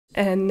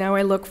And now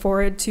I look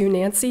forward to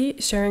Nancy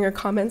sharing her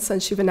comments on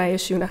Shuvinai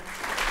Ashoona.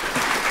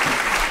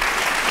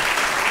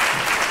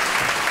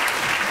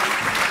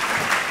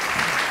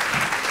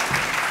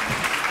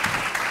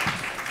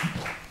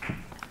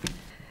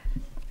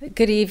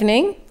 Good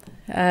evening.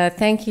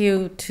 Thank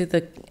you to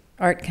the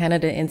Art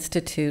Canada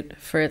Institute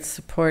for its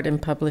support in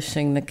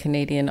publishing the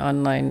Canadian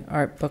Online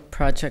Art Book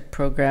Project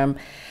program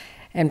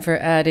and for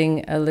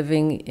adding a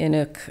living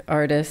Inuit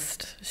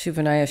artist,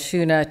 Shuvinai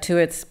Ashoona, to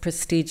its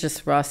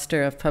prestigious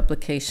roster of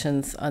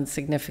publications on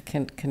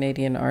significant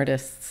Canadian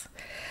artists.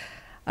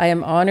 I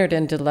am honored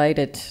and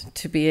delighted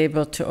to be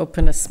able to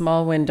open a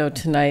small window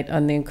tonight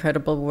on the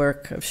incredible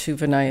work of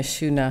Shuvinai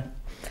Ashoona.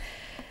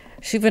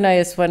 Shuvinai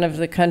is one of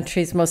the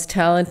country's most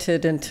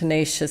talented and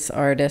tenacious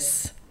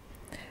artists.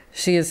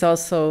 She is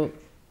also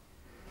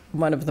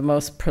one of the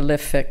most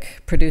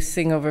prolific,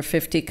 producing over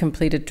 50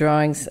 completed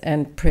drawings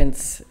and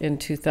prints in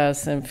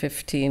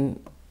 2015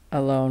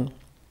 alone.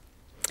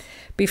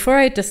 Before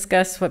I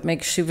discuss what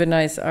makes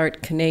Shuvinai's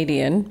art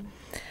Canadian,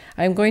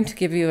 I'm going to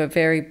give you a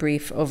very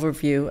brief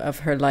overview of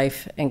her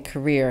life and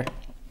career.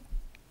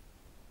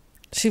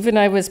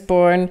 Shuvinai was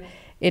born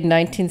in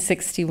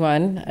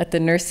 1961 at the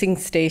nursing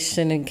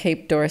station in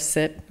Cape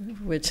Dorset,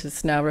 which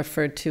is now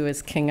referred to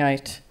as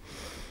Kingite,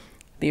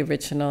 the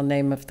original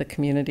name of the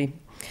community.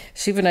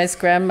 Shuvinai's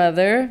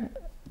grandmother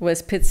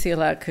was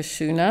Pitsilak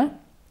Ashoona,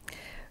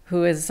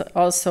 who is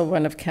also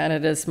one of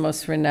Canada's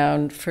most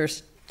renowned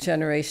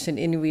first-generation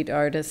Inuit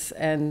artists,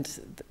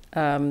 and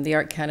the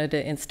Art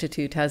Canada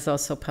Institute has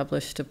also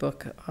published a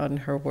book on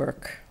her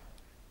work.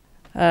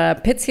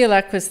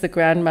 Pitsilak was the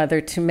grandmother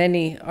to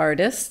many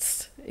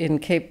artists in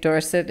Cape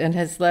Dorset and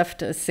has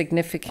left a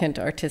significant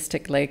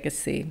artistic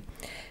legacy.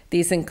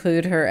 These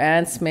include her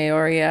aunts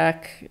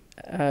Maoriak,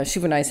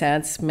 Shuvinai's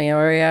aunts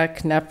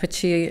Maoriak,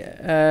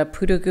 Napachi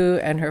Pudugu,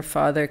 and her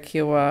father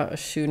Kiowa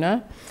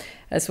Ashoona,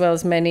 as well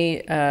as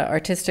many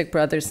artistic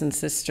brothers and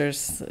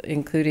sisters,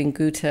 including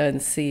Guta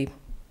and Si.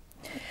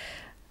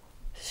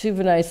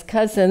 Shuvinai's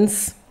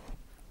cousins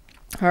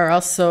are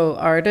also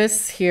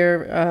artists.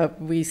 Here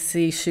we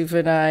see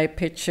Shuvinai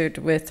pictured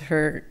with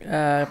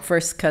her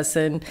first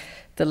cousin,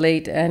 the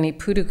late Annie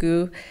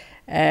Pudugu,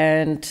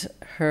 and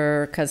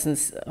her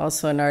cousin's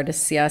also an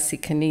artist, Siasi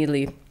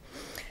Kanili.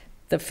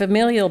 The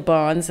familial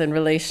bonds and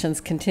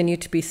relations continue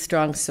to be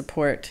strong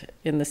support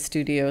in the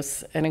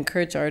studios and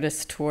encourage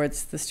artists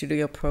towards the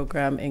studio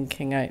program in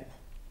Kingite.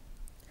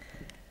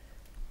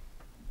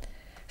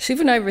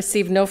 Shuvinai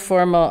received no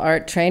formal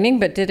art training,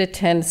 but did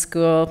attend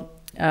school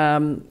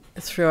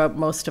throughout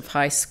most of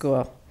high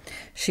school.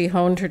 She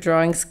honed her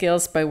drawing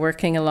skills by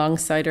working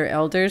alongside her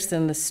elders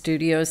in the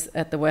studios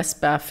at the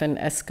West Baffin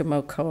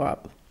Eskimo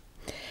Co-op.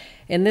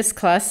 In this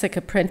classic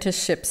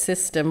apprenticeship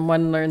system,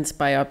 one learns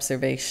by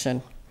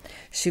observation.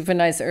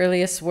 Shuvinai's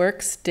earliest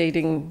works,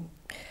 dating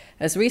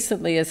as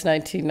recently as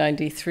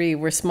 1993,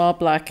 were small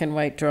black and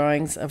white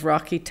drawings of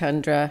rocky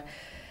tundra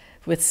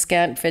with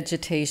scant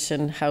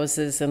vegetation,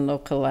 houses, and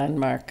local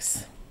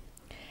landmarks.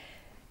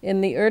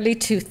 In the early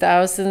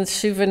 2000s,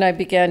 Shuvinai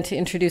began to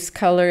introduce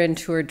color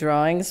into her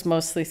drawings,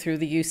 mostly through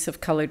the use of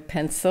colored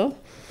pencil,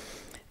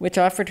 which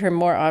offered her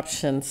more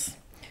options.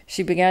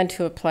 She began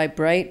to apply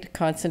bright,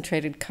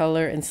 concentrated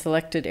color in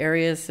selected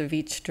areas of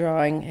each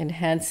drawing,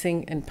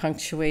 enhancing and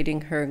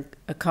punctuating her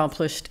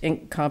accomplished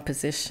ink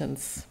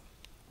compositions.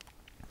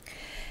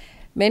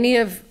 Many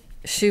of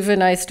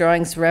Shuvinai's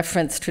drawings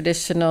reference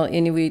traditional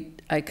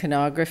Inuit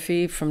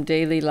iconography, from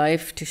daily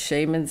life to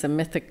shamans and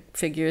mythic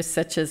figures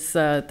such as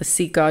the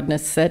sea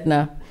goddess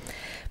Sedna.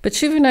 But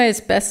Shuvinai is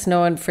best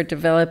known for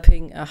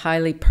developing a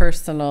highly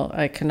personal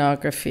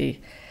iconography.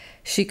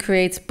 She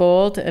creates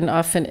bold and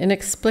often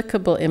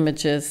inexplicable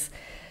images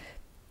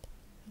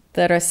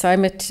that are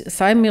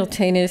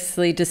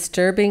simultaneously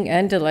disturbing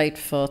and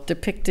delightful,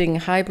 depicting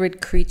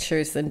hybrid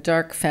creatures and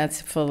dark,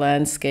 fanciful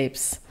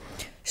landscapes.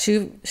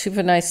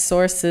 Shuvinai's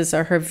sources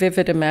are her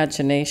vivid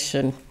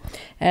imagination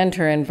and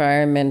her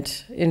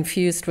environment,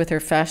 infused with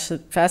her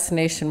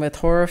fascination with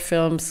horror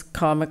films,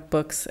 comic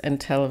books, and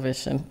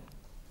television.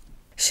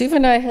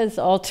 Shuvinai has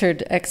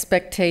altered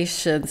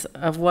expectations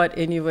of what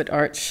Inuit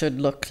art should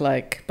look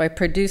like by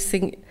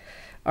producing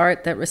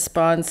art that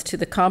responds to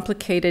the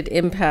complicated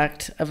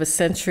impact of a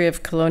century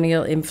of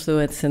colonial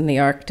influence in the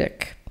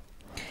Arctic.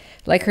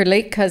 Like her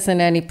late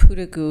cousin Annie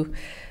Pudugu,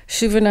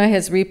 Shuvinai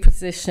has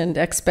repositioned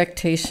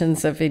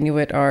expectations of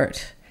Inuit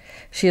art.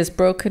 She has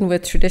broken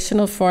with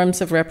traditional forms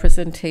of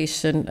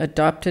representation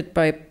adopted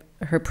by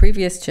her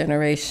previous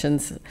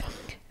generations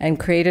and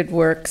created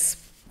works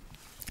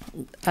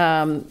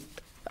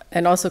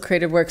and also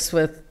created works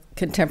with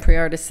contemporary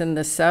artists in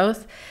the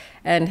South,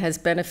 and has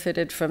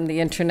benefited from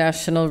the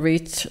international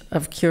reach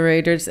of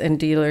curators and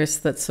dealers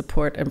that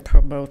support and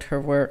promote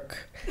her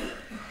work.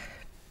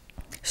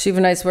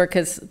 Shuvinai's work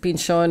has been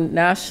shown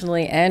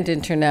nationally and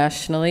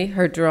internationally.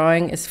 Her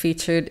drawing is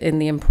featured in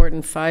the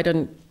important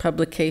Phaidon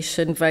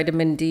publication,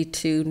 Vitamin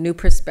D2, New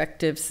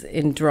Perspectives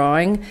in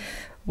Drawing,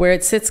 where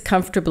it sits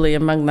comfortably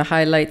among the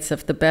highlights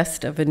of the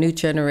best of a new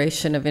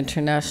generation of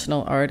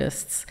international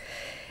artists.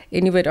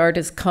 Inuit art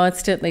is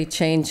constantly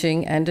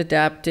changing and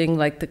adapting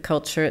like the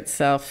culture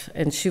itself,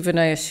 and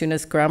Shuvinai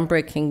Ashoona's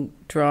groundbreaking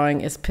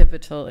drawing is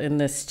pivotal in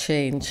this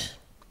change.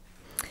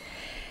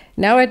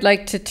 Now I'd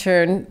like to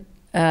turn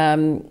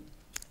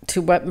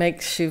to what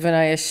makes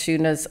Shuvinai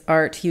Ashoona's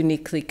art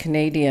uniquely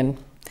Canadian.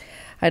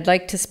 I'd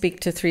like to speak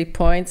to 3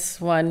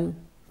 points, one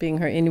being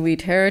her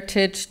Inuit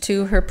heritage,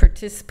 2, her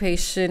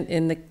participation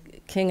in the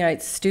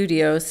Kingite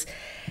studios,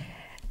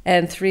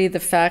 and 3, the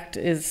fact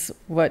is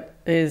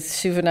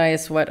Shuvinai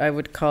is what I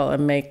would call a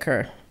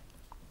maker.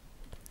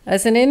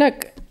 As an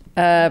Inuk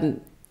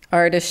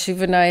artist,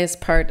 Shuvinai is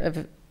part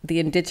of the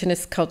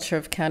Indigenous culture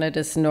of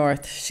Canada's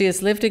north. She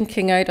has lived in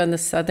Kingite on the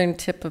southern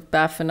tip of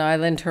Baffin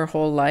Island her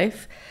whole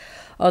life.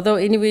 Although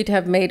Inuit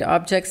have made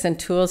objects and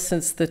tools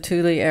since the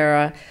Thule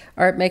era,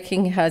 art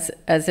making has,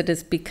 as it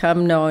has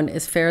become known,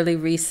 is fairly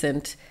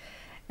recent,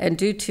 and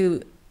due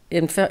to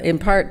in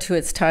part to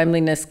its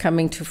timeliness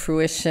coming to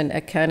fruition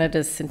at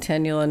Canada's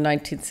centennial in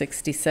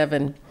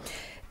 1967.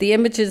 The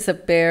images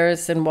of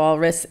bears and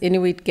walrus,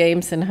 Inuit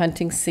games and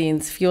hunting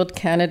scenes fueled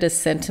Canada's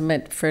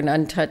sentiment for an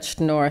untouched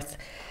north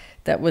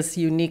that was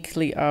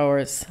uniquely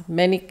ours.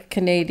 Many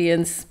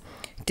Canadians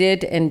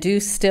did and do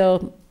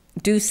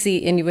see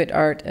Inuit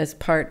art as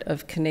part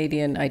of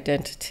Canadian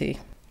identity.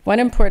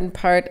 One important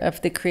part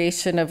of the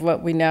creation of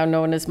what we now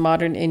know as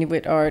modern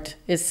Inuit art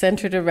is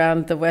centered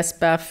around the West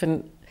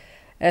Baffin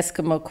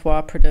Eskimo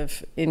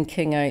Cooperative in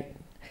Kingite.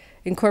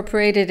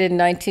 Incorporated in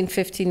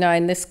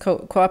 1959, this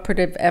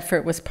cooperative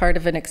effort was part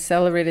of an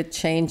accelerated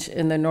change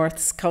in the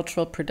North's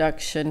cultural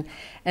production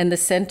and the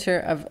center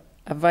of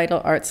a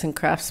vital arts and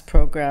crafts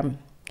program.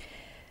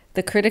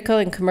 The critical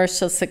and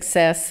commercial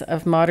success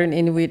of modern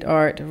Inuit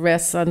art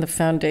rests on the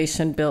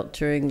foundation built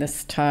during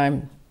this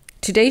time.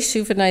 Today,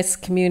 Shuvinai's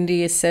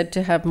community is said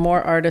to have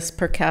more artists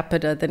per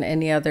capita than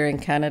any other in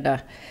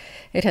Canada.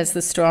 It has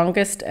the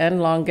strongest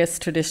and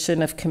longest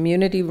tradition of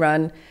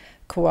community-run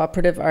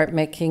cooperative art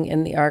making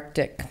in the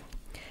Arctic.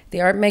 The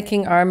art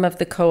making arm of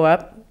the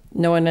co-op,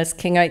 known as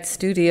Kingite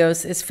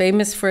Studios, is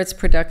famous for its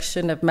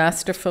production of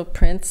masterful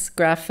prints,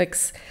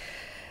 graphics,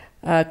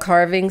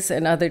 carvings,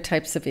 and other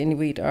types of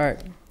Inuit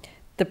art.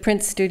 The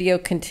print studio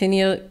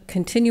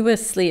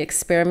continuously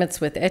experiments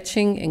with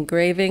etching,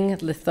 engraving,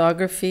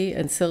 lithography,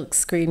 and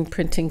silkscreen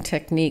printing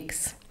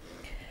techniques.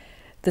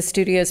 The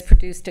studio has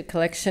produced a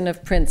collection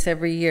of prints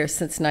every year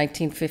since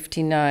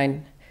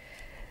 1959.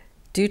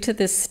 Due to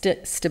this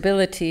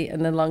stability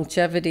and the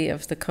longevity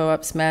of the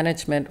co-op's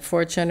management,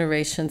 4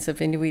 generations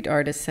of Inuit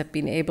artists have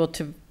been able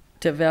to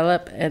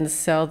develop and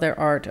sell their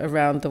art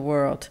around the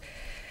world.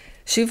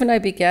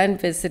 Shuvinai began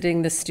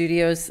visiting the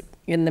studios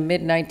in the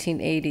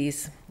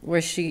mid-1980s,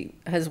 where she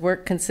has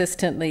worked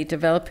consistently,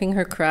 developing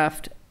her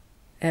craft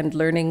and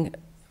learning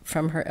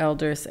from her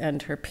elders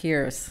and her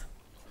peers.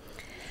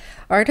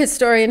 Art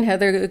historian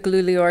Heather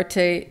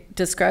Gugliorte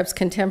describes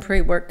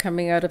contemporary work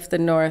coming out of the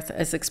North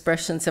as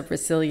expressions of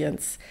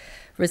resilience.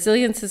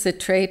 Resilience is a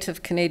trait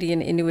of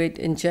Canadian Inuit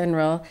in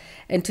general,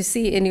 and to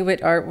see Inuit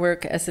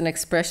artwork as an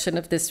expression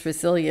of this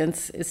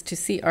resilience is to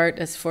see art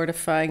as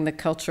fortifying the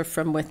culture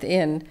from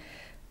within,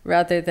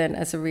 rather than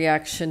as a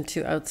reaction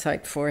to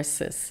outside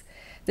forces.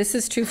 This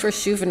is true for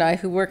Shuvinai,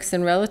 who works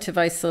in relative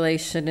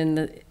isolation in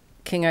the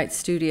Kingite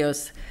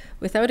studios.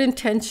 Without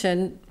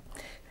intention,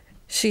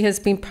 she has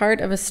been part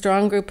of a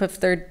strong group of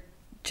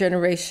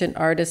third-generation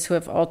artists who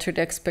have altered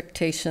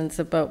expectations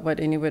about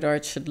what Inuit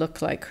art should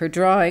look like. Her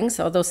drawings,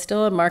 although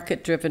still a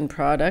market-driven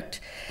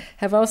product,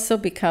 have also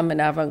become an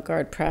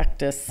avant-garde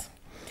practice.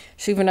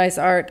 Shuvinai's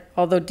art,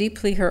 although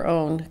deeply her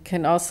own,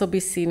 can also be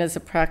seen as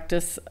a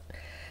practice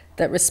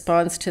that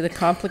responds to the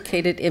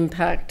complicated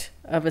impact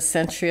of a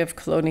century of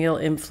colonial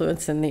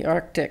influence in the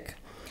Arctic.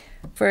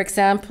 For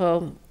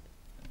example,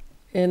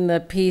 in the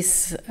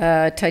piece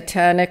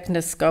Titanic,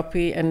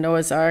 Naskopi, and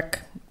Noah's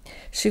Ark,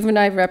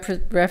 Shuvinai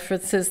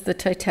references the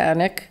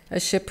Titanic, a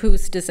ship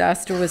whose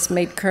disaster was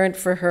made current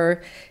for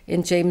her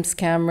in James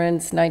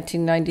Cameron's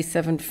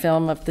 1997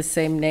 film of the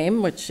same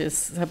name, which is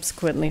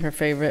subsequently her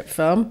favorite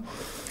film.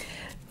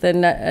 The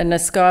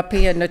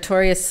Naskopi, a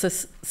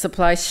notorious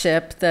supply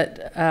ship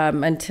that,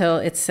 until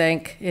it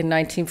sank in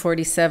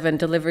 1947,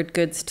 delivered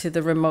goods to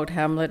the remote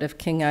hamlet of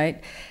Kingite,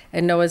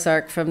 and Noah's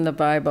Ark from the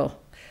Bible.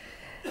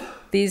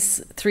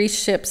 These 3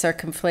 ships are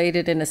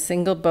conflated in a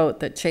single boat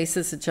that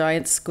chases a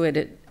giant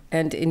squid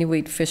and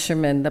Inuit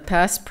fishermen. The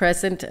past,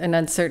 present, and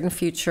uncertain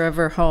future of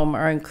her home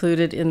are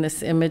included in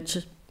this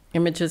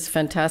image's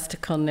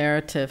fantastical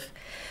narrative.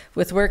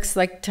 With works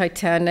like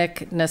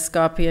Titanic,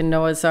 Naskopi, and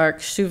Noah's Ark,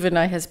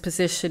 Shuvinai has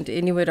positioned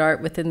Inuit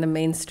art within the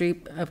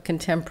mainstream of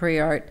contemporary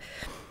art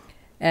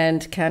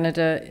and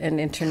Canada and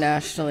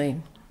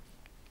internationally.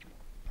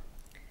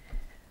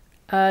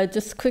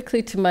 Just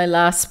quickly to my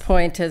last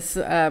point, as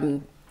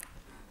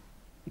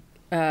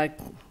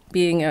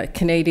being a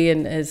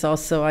Canadian is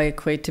also, I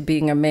equate to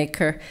being a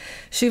maker.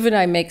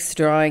 Shuvinai makes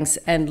drawings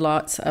and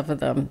lots of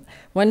them.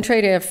 One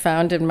trait I have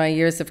found in my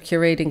years of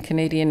curating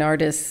Canadian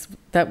artists,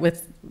 that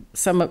with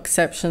some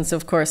exceptions,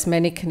 of course,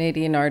 many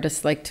Canadian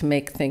artists like to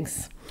make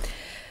things.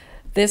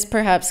 This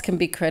perhaps can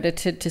be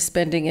credited to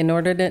spending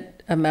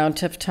inordinate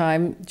amount of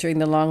time during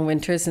the long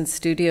winters in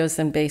studios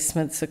and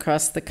basements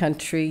across the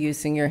country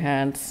using your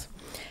hands.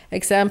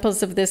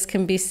 Examples of this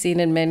can be seen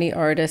in many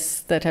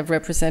artists that have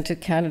represented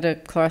Canada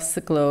across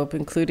the globe,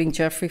 including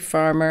Geoffrey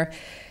Farmer,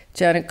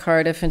 Janet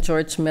Cardiff, and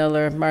George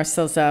Miller,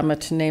 Marcel Zama,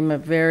 to name a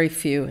very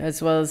few,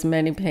 as well as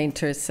many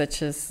painters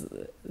such as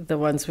the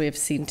ones we have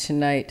seen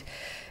tonight,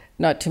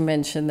 not to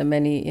mention the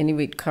many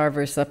Inuit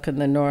carvers up in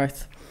the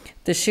north.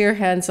 The sheer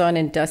hands-on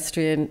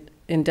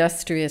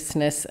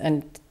industriousness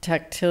and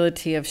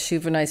tactility of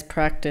Shuvinai's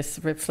practice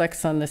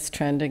reflects on this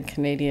trend in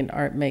Canadian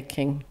art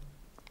making.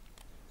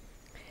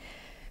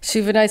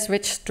 Shuvinai's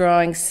rich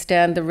drawings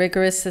stand the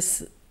rigorous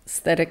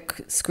aesthetic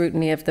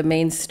scrutiny of the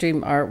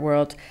mainstream art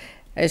world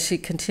as she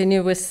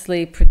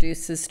continuously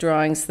produces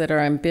drawings that are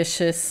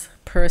ambitious,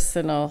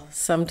 personal,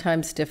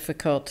 sometimes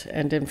difficult,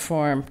 and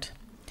informed.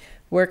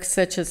 Works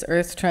such as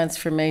Earth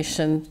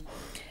Transformation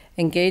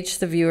engage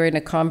the viewer in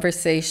a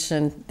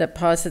conversation that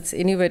posits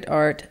Inuit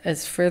art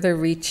as further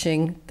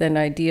reaching than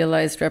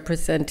idealized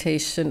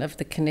representation of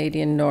the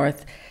Canadian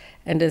North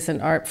and as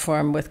an art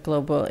form with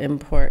global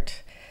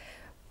import.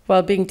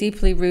 While being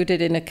deeply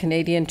rooted in a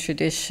Canadian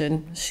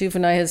tradition,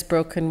 Shuvinai has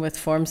broken with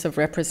forms of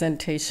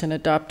representation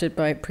adopted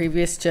by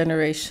previous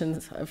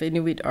generations of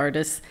Inuit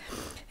artists,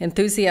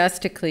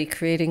 enthusiastically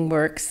creating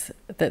works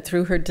that,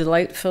 through her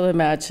delightful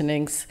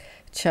imaginings,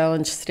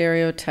 challenge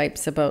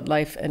stereotypes about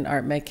life and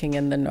art making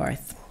in the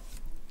North.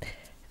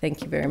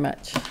 Thank you very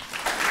much.